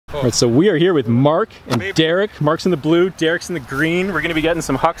All right, so we are here with Mark and Derek. Mark's in the blue, Derek's in the green. We're gonna be getting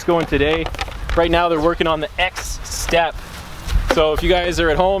some hucks going today. Right now they're working on the X step. So if you guys are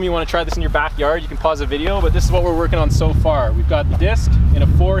at home, you wanna try this in your backyard, you can pause the video, but this is what we're working on so far. We've got the disc in a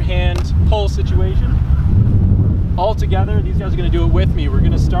forehand pull situation. All together, these guys are gonna do it with me. We're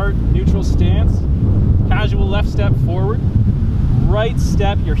gonna start neutral stance, casual left step forward, right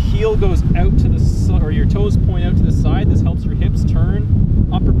step, your heel goes out to the side, or your toes point out to the side. This helps your hips turn,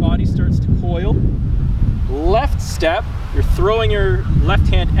 upper body starts to coil. Left step, you're throwing your left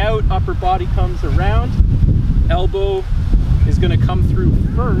hand out, upper body comes around, elbow is gonna come through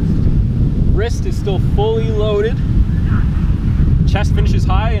first, wrist is still fully loaded, chest finishes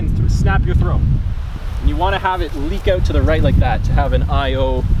high, and snap your throw. And you wanna have it leak out to the right like that to have an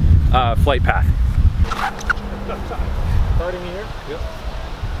IO flight path. Starting here, yep.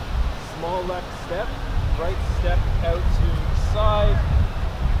 Small left step, right step out to the side,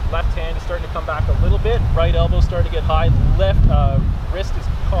 left hand is starting to come back a little bit, right elbow starting to get high, left wrist is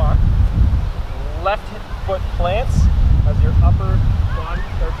cocked, left foot plants as your upper body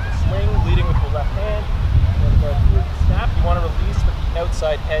starts to swing, leading with your left hand, and here snap, you want to release with the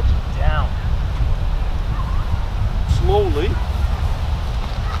outside edge down. Slowly.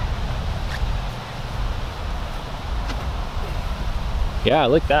 Yeah, I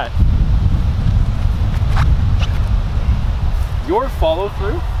like that. Your follow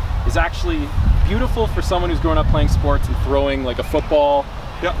through is actually beautiful for someone who's grown up playing sports and throwing like a football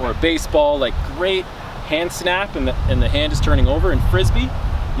or a baseball, like great hand snap and the hand is turning over. In Frisbee,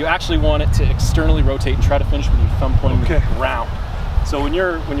 you actually want it to externally rotate and try to finish with your thumb pointing to the ground. So when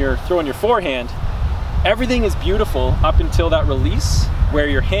you're throwing your forehand, everything is beautiful up until that release where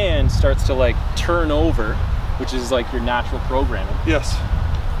your hand starts to like turn over, which is like your natural programming. Yes.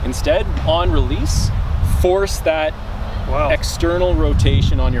 Instead, on release, force that external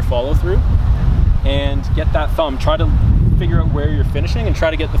rotation on your follow through and get that thumb. Try to figure out where you're finishing and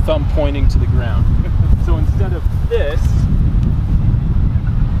try to get the thumb pointing to the ground. So instead of this,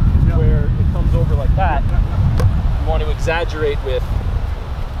 where it comes over like that, you want to exaggerate with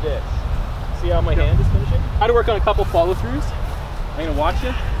this. See how my hand is finishing? How to work on a couple follow throughs. I'm gonna watch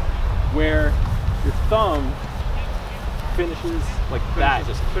it where your thumb finishes like that.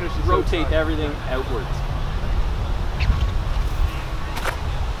 Just rotate everything outwards.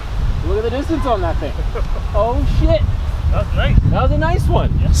 Look at the distance on that thing. Oh shit. That was nice. That was a nice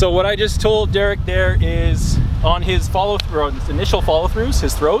one. Yeah. So what I just told Derek there is on his follow through, on his initial follow throughs,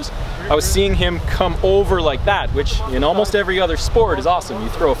 his throws, I was seeing him come over like that, which in almost every other sport is awesome. You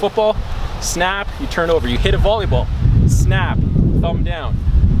throw a football, snap, you turn over. You hit a volleyball, snap, thumb down.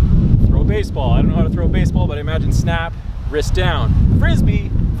 Throw a baseball. I don't know how to throw a baseball, but I imagine snap, wrist down. Frisbee,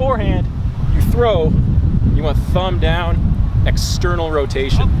 forehand, you throw, you want thumb down, external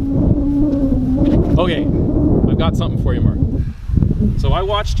rotation. Okay, I've got something for you, Mark. So I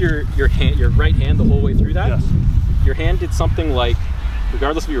watched your right hand the whole way through that. Yes. Your hand did something like,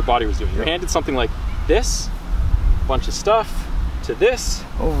 regardless of what your body was doing, your hand did something like this, bunch of stuff, to this.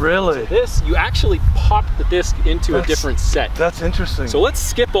 Oh, really? To this. You actually popped the disc into a different set. That's interesting. So let's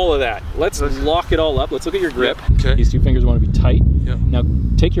skip all of that. Let's lock it all up. Let's look at your grip. Okay. These two fingers want to be tight. Yeah. Now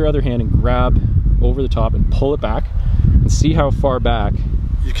take your other hand and grab over the top and pull it back and see how far back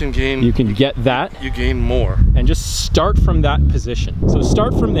you can gain. You can get that. You gain more. And just start from that position. So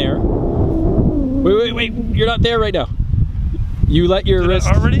start from there. Wait, you're not there right now. You let your wrist,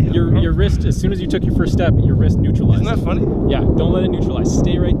 your wrist, as soon as you took your first step, your wrist neutralized. Isn't that funny? Yeah, don't let it neutralize.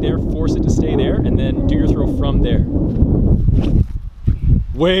 Stay right there, force it to stay there, and then do your throw from there.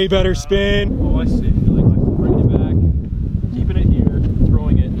 Way better spin. Oh, I see. You're like bringing it back, keeping it here,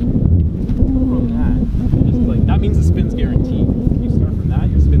 throwing it from that. Just like, that means the spin's guaranteed. If you start from that,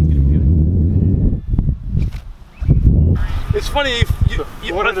 your spin's gonna be good. It's funny, I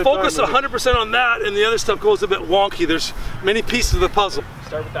focus 100% on that and the other stuff goes a bit wonky. There's many pieces of the puzzle.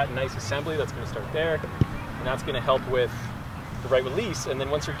 Start with that nice assembly, that's going to start there, and that's going to help with the right release, and then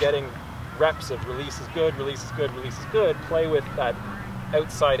once you're getting reps of release is good, release is good, release is good, play with that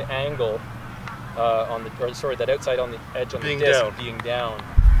outside angle on the, or sorry, that outside on the edge on the disc being down.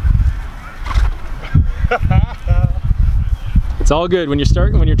 It's all good. When you're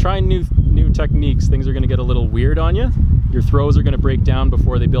starting, when you're trying new techniques, things are going to get a little weird on you. Your throws are going to break down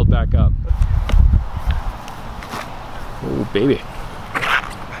before they build back up. Oh, baby.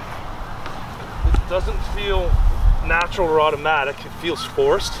 It doesn't feel natural or automatic. It feels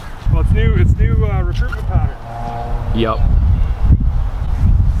forced. Well, it's new recruitment pattern. Yep.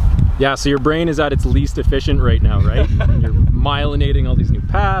 Yeah, so your brain is at its least efficient right now, right? And you're myelinating all these new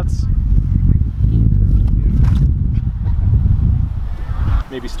paths.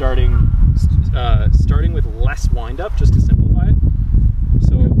 maybe starting with less wind-up, just to simplify it.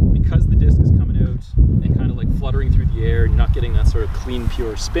 So because the disc is coming out and kind of like fluttering through the air and you're not getting that sort of clean,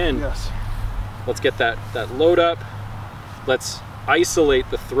 pure spin, yes. Let's get that load up. Let's isolate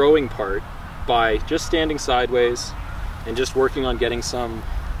the throwing part by just standing sideways and just working on getting some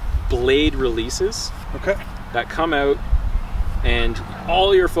blade releases that come out, and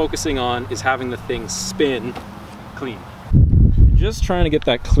all you're focusing on is having the thing spin clean. Just trying to get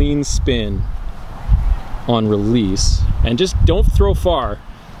that clean spin on release, and just don't throw far.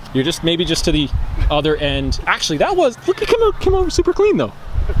 You're just maybe just to the other end. Actually, that was, look, it came out super clean though.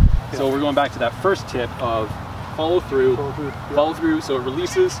 So we're going back to that first tip of follow through, so it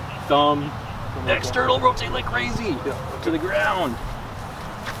releases, thumb, external rotate like crazy to the ground.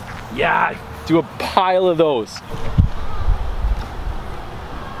 Yeah, do a pile of those.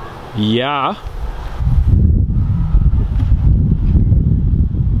 Yeah.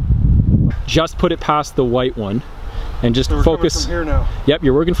 Just put it past the white one and just focus. From here now. Yep,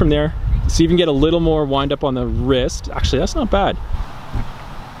 you're working from there. See if you can get a little more wind up on the wrist. Actually, that's not bad.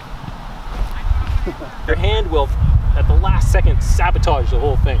 Your hand will, at the last second, sabotage the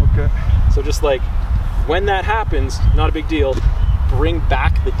whole thing. Okay. So just like, when that happens, not a big deal, bring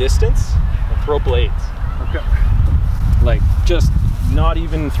back the distance and throw blades. Okay. Like, just not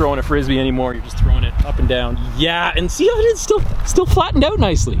even throwing a Frisbee anymore, you're just throwing it up and down. Yeah, and see how it is still flattened out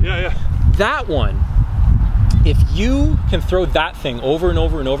nicely. Yeah, yeah. That one, if you can throw that thing over and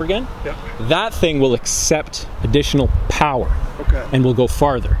over and over again, that thing will accept additional power and will go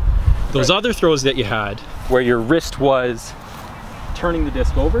farther. Those other throws that you had, where your wrist was turning the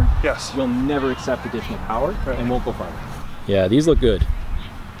disc over, will never accept additional power and won't go farther. Yeah, these look good.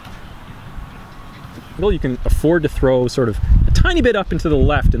 Well, you can afford to throw sort of a tiny bit up into the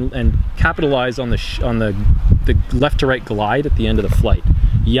left and capitalize on the left to right glide at the end of the flight.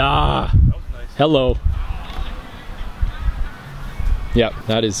 Yeah. That was nice. Hello. Yeah,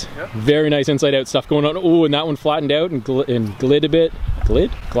 that is very nice inside out stuff going on. Oh, and that one flattened out and glid a bit.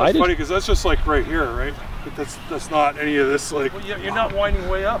 Glided? That's funny because that's just like right here, right? But that's not any of this like. Well, you're not winding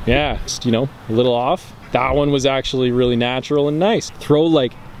way up. Yeah, just, you know, a little off. That one was actually really natural and nice. Throw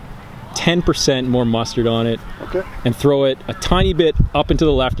like 10% more mustard on it. And throw it a tiny bit up and to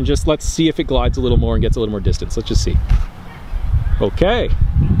the left and just let's see if it glides a little more and gets a little more distance. Let's just see. Okay.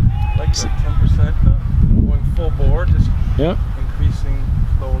 Like 10% going full bore, just increasing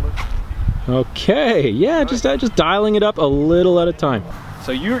slowly. Okay, yeah, just dialing it up a little at a time.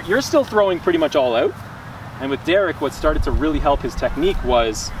 So you're still throwing pretty much all out. And with Derek, what started to really help his technique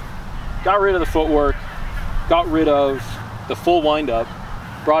was got rid of the footwork, got rid of the full wind-up,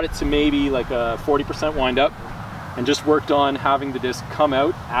 brought it to maybe like a 40% wind-up, and just worked on having the disc come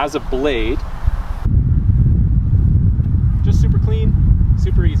out as a blade. Just super clean,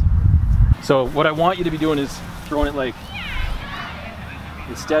 super easy. So what I want you to be doing is throwing it like,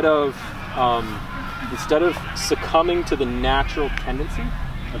 instead of succumbing to the natural tendency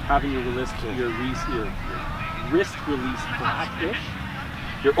of having your wrist release flat-ish,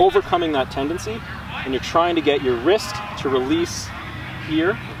 you're overcoming that tendency and you're trying to get your wrist to release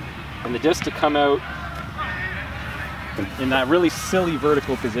here and the disc to come out in that really silly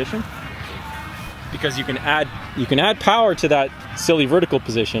vertical position, because you can add power to that silly vertical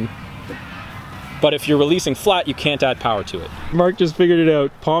position, but if you're releasing flat, you can't add power to it. Mark just figured it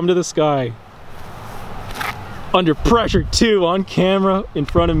out. Palm to the sky. Under pressure too, on camera, in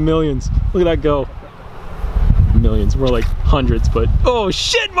front of millions. Look at that go. Millions, more like hundreds, but oh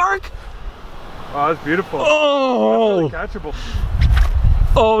shit, Mark! Oh, that's beautiful. Oh! That's really catchable.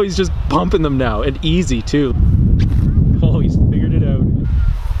 Oh, he's just pumping them now, and easy too. Oh, he's figured it out.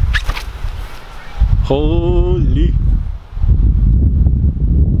 Holy.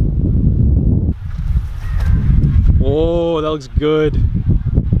 Oh, that looks good.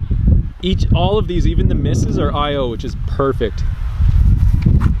 All of these, even the misses, are IO, which is perfect.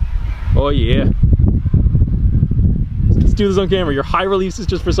 Oh yeah. Let's do this on camera. Your high release is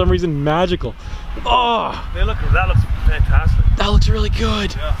just for some reason magical. Oh! Hey, look, that looks fantastic. That looks really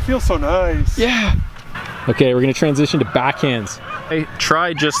good. Yeah. Feels so nice. Yeah. Okay, we're gonna transition to backhands. I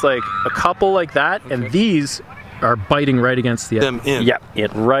tried just like a couple like that, and these are biting right against the them in. Yeah,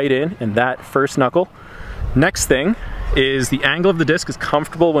 it right in that first knuckle. Next thing is the angle of the disc is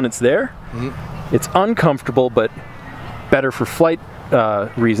comfortable when it's there. It's uncomfortable, but better for flight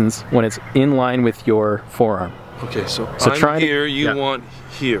reasons when it's in line with your forearm. Okay, so I'm here, you want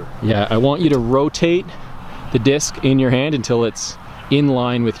here. Yeah, I want you to rotate the disc in your hand until it's in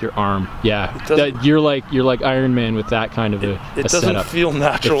line with your arm. Yeah, you're like Iron Man with that kind of a setup. It doesn't feel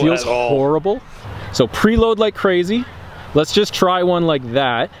natural at all. It feels horrible. So preload like crazy. Let's just try one like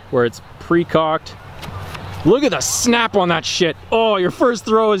that, where it's pre-cocked. Look at the snap on that shit. Oh, your first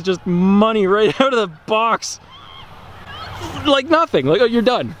throw is just money right out of the box. Like nothing, like, oh, you're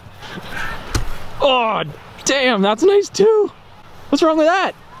done. Oh, damn, that's nice too. What's wrong with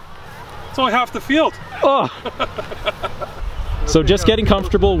that? It's only half the field. Oh. So just getting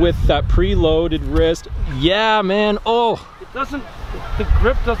comfortable with that preloaded wrist. Yeah, man, oh. It doesn't, the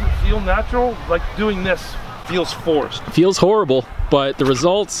grip doesn't feel natural. Like doing this feels forced. Feels horrible, but the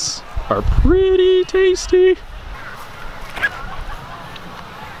results are pretty tasty.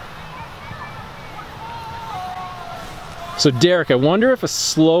 So Derek, I wonder if a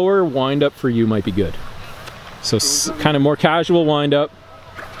slower windup for you might be good. So kind of more casual windup.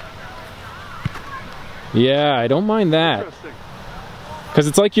 Yeah, I don't mind that. Because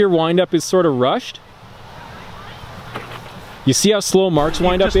it's like your windup is sort of rushed. You see how slow Mark's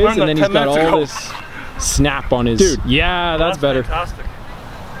windup is, and then he's got all this snap on his... Dude, yeah, that's better. Fantastic.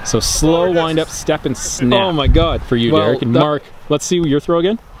 So slow windup, step, and snap. Oh my god. For you, Derek. And Mark, let's see your throw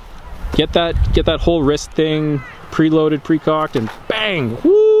again. Get that whole wrist thing preloaded, pre-cocked, and bang!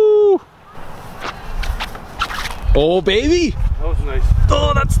 Woo! Oh, baby! That was nice.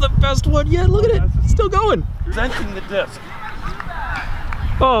 Oh, that's the best one yet. Look at it. It's still going. Venting the disc.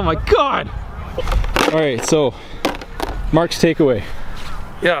 Oh my god! Alright, so Mark's takeaway.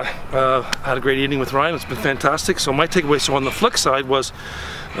 Yeah, I had a great evening with Ryan. It's been fantastic. So my takeaway, so on the flick side, was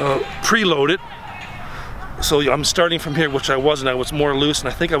preload it. So I'm starting from here, which I wasn't. I was more loose, and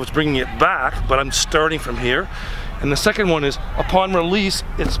I think I was bringing it back, but I'm starting from here. And the second one is, upon release,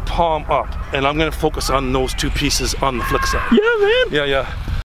 it's palm up. And I'm gonna focus on those two pieces on the flick side. Yeah, man. Yeah, yeah.